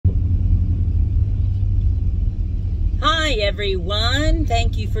Hi everyone,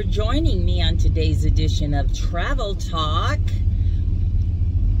 thank you for joining me on today's edition of Travel Talk.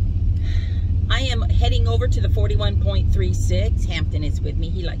 I am heading over to the 41.36. Hampton is with me.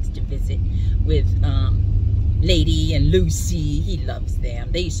 He likes to visit with Lady and Lucy. He loves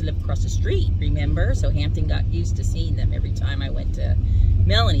them. They used to live across the street, remember? So Hampton got used to seeing them every time I went to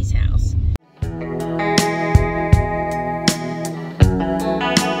Melanie's house.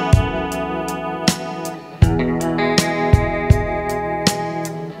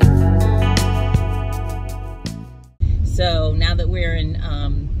 So now that we're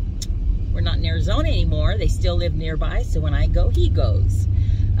not in Arizona anymore, they still live nearby, so when I go, he goes.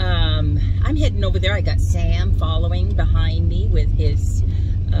 I'm heading over there. I got Sam following behind me with his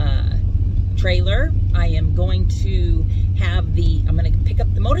trailer. I am going to I'm going to pick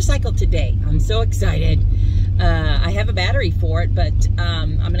up the motorcycle today. I'm so excited. I have a battery for it, but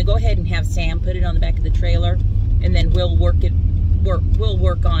I'm going to go ahead and have Sam put it on the back of the trailer, and then we'll work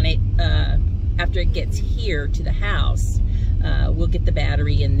on it after it gets here to the house. We'll get the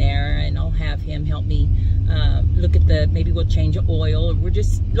battery in there, and I'll have him help me look at maybe we'll change the oil, or we'll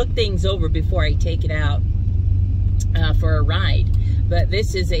just look things over before I take it out for a ride. But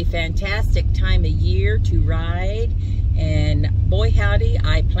this is a fantastic time of year to ride, and boy howdy,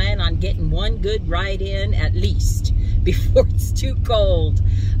 I plan on getting one good ride in at least before it's too cold.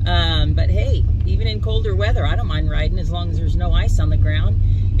 But hey, even in colder weather, I don't mind riding as long as there's no ice on the ground.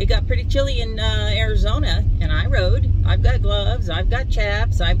 It got pretty chilly in Arizona, and I rode. I've got gloves, I've got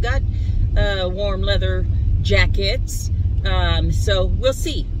chaps, I've got warm leather jackets. So we'll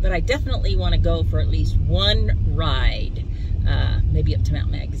see. But I definitely want to go for at least one ride, maybe up to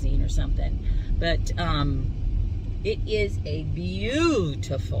Mount Magazine or something. But it is a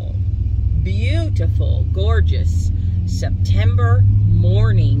beautiful, beautiful, gorgeous September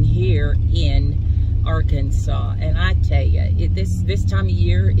morning here in Arkansas, and I tell you, this time of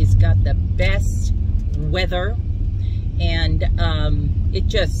year is got the best weather, and I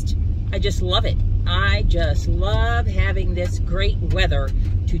just love it. I just love having this great weather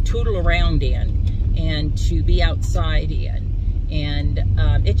to tootle around in and to be outside in, and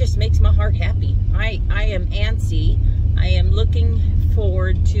it just makes my heart happy. I am antsy. I am looking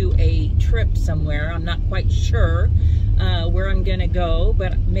forward to a trip somewhere. I'm not quite sure where I'm gonna go,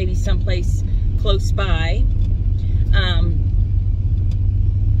 but maybe someplace close by.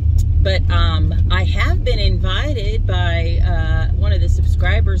 I have been invited by one of the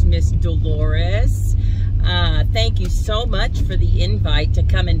subscribers, Miss Dolores. Thank you so much for the invite to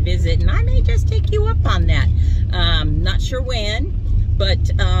come and visit, and I may just take you up on that. Not sure when,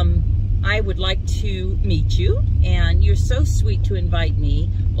 but I would like to meet you, and you're so sweet to invite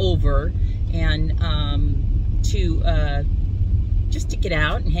me over and just to get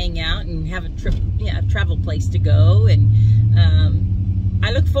out and hang out and have a trip, a travel place to go. And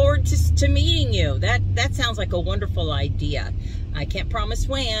I look forward to meeting you. That sounds like a wonderful idea. I can't promise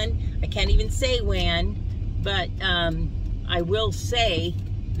when. I can't even say when, but I will say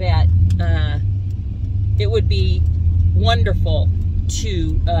that it would be wonderful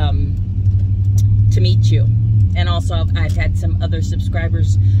to meet you. And also, I've had some other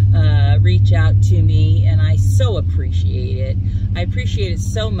subscribers reach out to me, and I so appreciate it. I appreciate it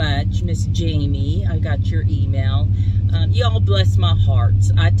so much, Miss Jamie. I got your email. Y'all bless my heart.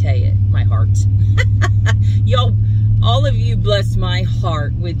 I tell you, my heart. Y'all, all of you bless my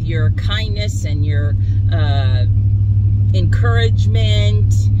heart with your kindness and your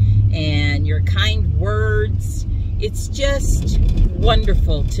encouragement and your kind words. It's just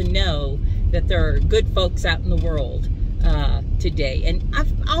wonderful to know that there are good folks out in the world today. And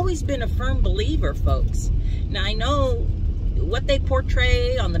I've always been a firm believer, folks. Now, I know what they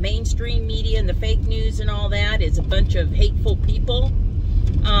portray on the mainstream media and the fake news and all that is a bunch of hateful people.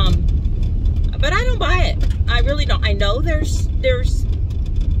 But I don't buy it. I really don't. I know there's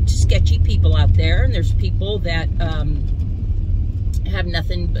sketchy people out there, and there's people that have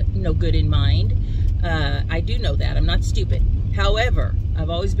nothing but no good in mind. I do know that. I'm not stupid. However, I've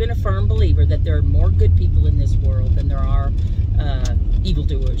always been a firm believer that there are more good people in this world than there are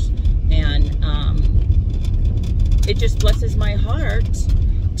evildoers. And it just blesses my heart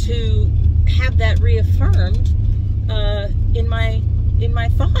to have that reaffirmed in my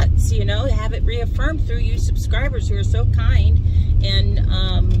thoughts, have it reaffirmed through you subscribers who are so kind and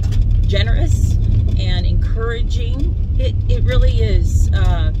generous and encouraging. It really is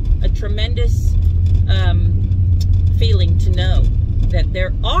a tremendous feeling to know that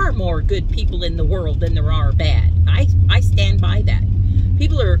there are more good people in the world than there are bad. I stand by that.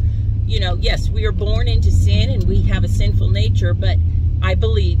 People are, yes, we are born into sin and we have a sinful nature, but I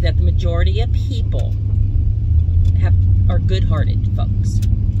believe that the majority of people are good-hearted folks.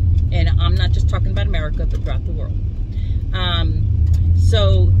 And I'm not just talking about America, but throughout the world.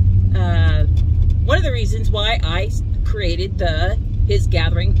 One of the reasons why I created the His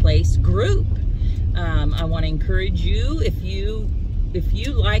Gathering Place group. I want to encourage you, if you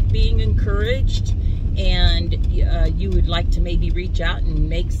like being encouraged and you would like to maybe reach out and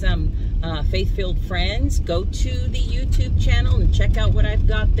make some faith-filled friends, go to the YouTube channel and check out what I've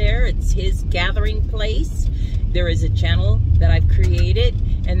got there. It's His Gathering Place. There is a channel that I've created,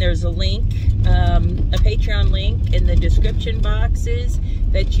 and there's a link, a Patreon link in the description boxes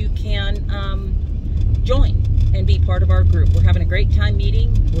that you can join and be part of our group. We're having a great time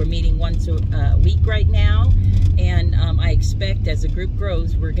meeting. We're meeting once a week right now, and I expect as the group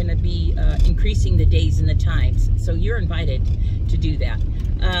grows, we're going to be increasing the days and the times. So you're invited to do that.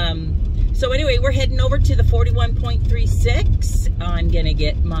 So anyway, we're heading over to the 41.36. I'm going to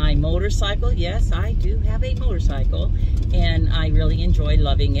get my motorcycle. Yes, I do have a motorcycle, and I really enjoy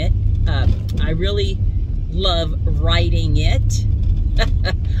loving it. I really love riding it.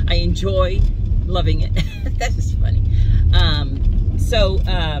 I enjoy loving it. That is funny.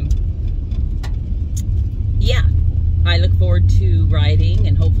 Yeah, I look forward to riding,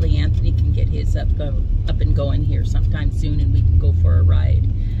 and hopefully Anthony can get his up and going here sometime soon, and we can go for a ride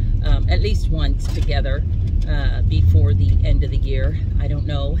at least once together before the end of the year. I don't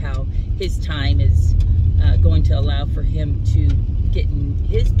know how his time is going to allow for him to get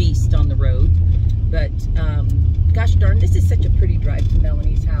his beast on the road, but gosh darn, this is such a pretty drive to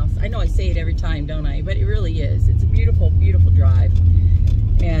Melanie's house. I know I say it every time, don't I? But it really is. It's a beautiful, beautiful drive.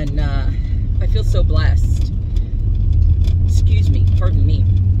 And I feel so blessed. Excuse me, pardon me.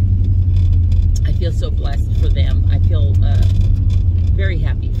 I feel so blessed for them. I feel very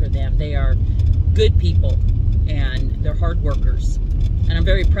happy for them. They are good people, and they're hard workers. And I'm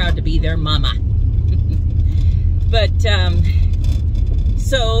very proud to be their mama. But,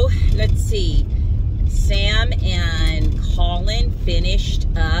 so, let's see. Sam and Colin finished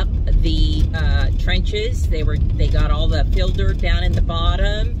up the trenches. They got all the fill dirt down in the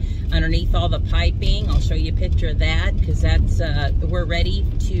bottom, underneath all the piping. I'll show you a picture of that, because that's we're ready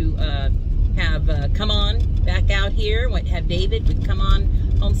to have come on back out here. Have David would come on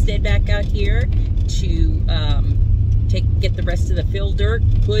Homestead back out here to get the rest of the fill dirt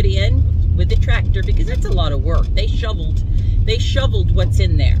put in with the tractor, because that's a lot of work. They shoveled what's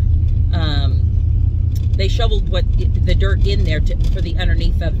in there. They shoveled the dirt in there for the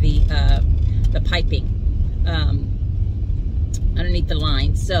underneath of the piping, underneath the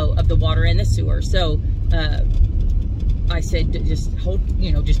line, so of the water and the sewer. So I said, just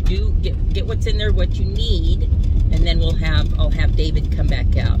get what's in there, what you need, and then I'll have David come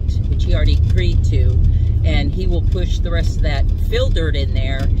back out, which he already agreed to, and he will push the rest of that fill dirt in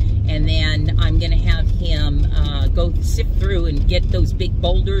there, and then I'm gonna have him go sift through and get those big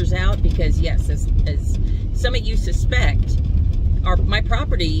boulders out, because yes, as some of you suspect, my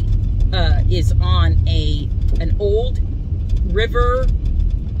property is on an old river.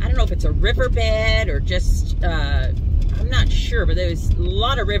 I don't know if it's a riverbed or just I'm not sure, but there's a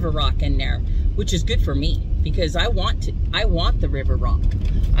lot of river rock in there, which is good for me, because I want the river rock.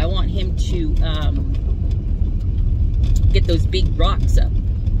 I want him to get those big rocks up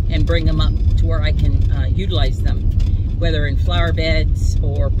and bring them up to where I can utilize them, whether in flower beds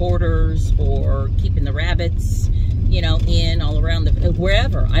or borders or keeping the rabbits, in all around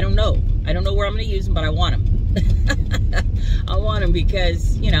wherever. I don't know. I don't know where I'm going to use them, but I want them. I want them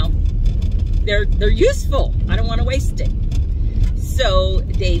because, they're useful. I don't want to waste it. So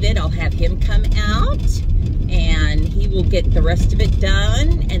David, I'll have him come out, and he will get the rest of it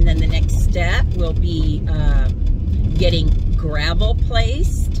done, and then the next step will be getting gravel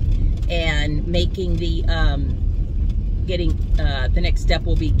placed and making the next step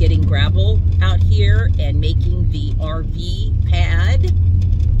will be getting gravel out here and making the RV pad,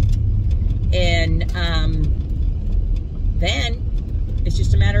 and then it's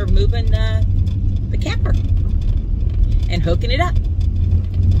just a matter of moving the camper and hooking it up,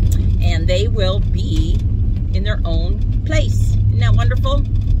 and they will be in their own place. Isn't that wonderful?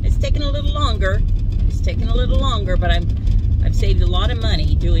 It's taking a little longer. It's taking a little longer, but I've saved a lot of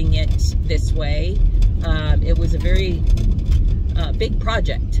money doing it this way. It was a very big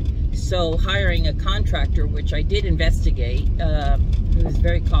project, so hiring a contractor, which I did investigate, it was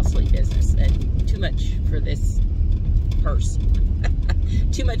very costly business, and too much for this person.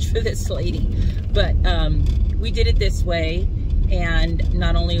 Too much for this lady. But we did it this way, and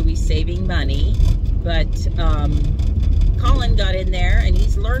not only are we saving money, but Colin got in there and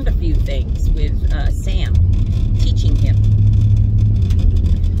he's learned a few things with Sam teaching him.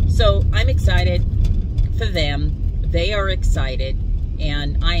 So I'm excited for them. they are excited,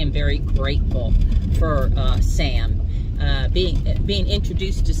 and I am very grateful for Sam. Being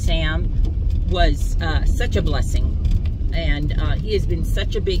introduced to Sam was such a blessing, and he has been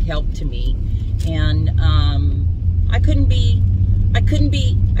such a big help to me, and I couldn't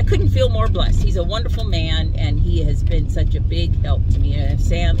feel more blessed. He's a wonderful man, and he has been such a big help to me.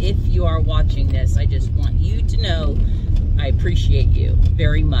 Sam, if you are watching this, I just want you to know I appreciate you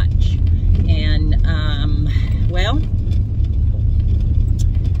very much. And well,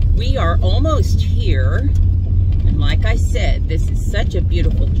 we are almost here, and like I said, this is such a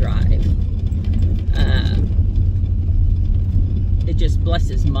beautiful drive. It just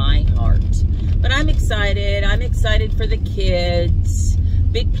blesses my heart. But I'm excited. I'm excited for the kids.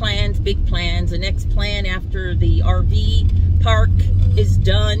 Big plans, big plans. The next plan after the RV park is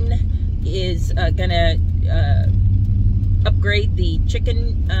done is gonna upgrade the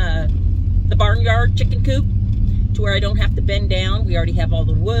chicken, the barnyard chicken coop to where I don't have to bend down. We already have all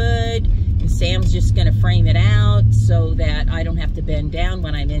the wood, and Sam's just gonna frame it out so that I don't have to bend down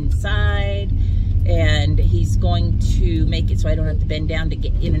when I'm inside. And he's going to make it so I don't have to bend down to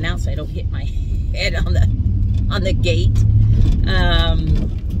get in and out, so I don't hit my head on the gate.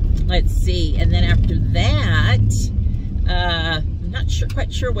 Let's see, and then after that, I'm not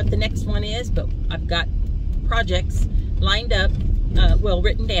quite sure what the next one is, but I've got projects lined up, well,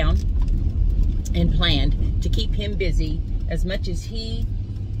 written down and planned to keep him busy as much as he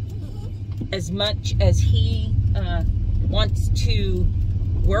wants to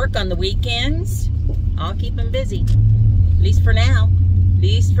work on the weekends. I'll keep him busy, at least for now.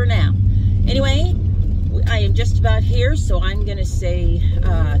 Anyway, I am just about here, so I'm gonna say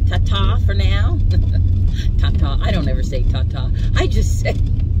ta-ta for now. Ta-ta. I don't ever say ta-ta. I just say,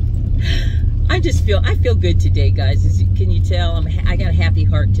 I feel good today, guys. Can you tell? I got a happy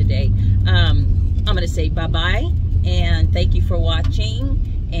heart today. I'm gonna say bye-bye, and thank you for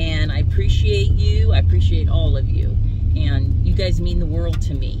watching, and I appreciate you. I appreciate all of you, and you guys mean the world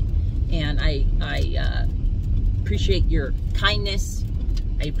to me. And I appreciate your kindness.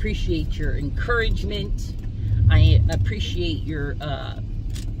 I appreciate your encouragement. I appreciate your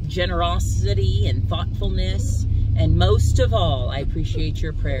generosity and thoughtfulness. And most of all, I appreciate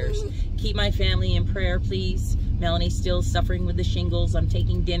your prayers. Keep my family in prayer, please. Melanie's still suffering with the shingles. I'm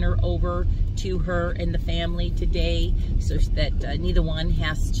taking dinner over to her and the family today so that neither one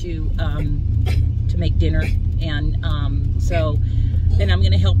has to make dinner. And so then I'm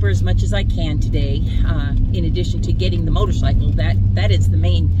going to help her as much as I can today. In addition to getting the motorcycle, that is the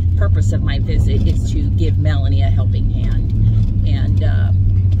main purpose of my visit, is to give Melanie a helping hand and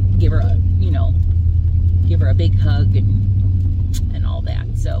give her a big hug and all that.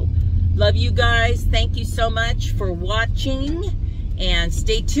 So love you guys. Thank you so much for watching, and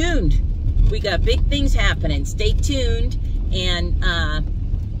stay tuned. We got big things happening. Stay tuned, and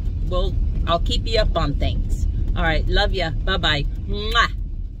I'll keep you up on things. All right, love ya. Bye-bye. Mwah.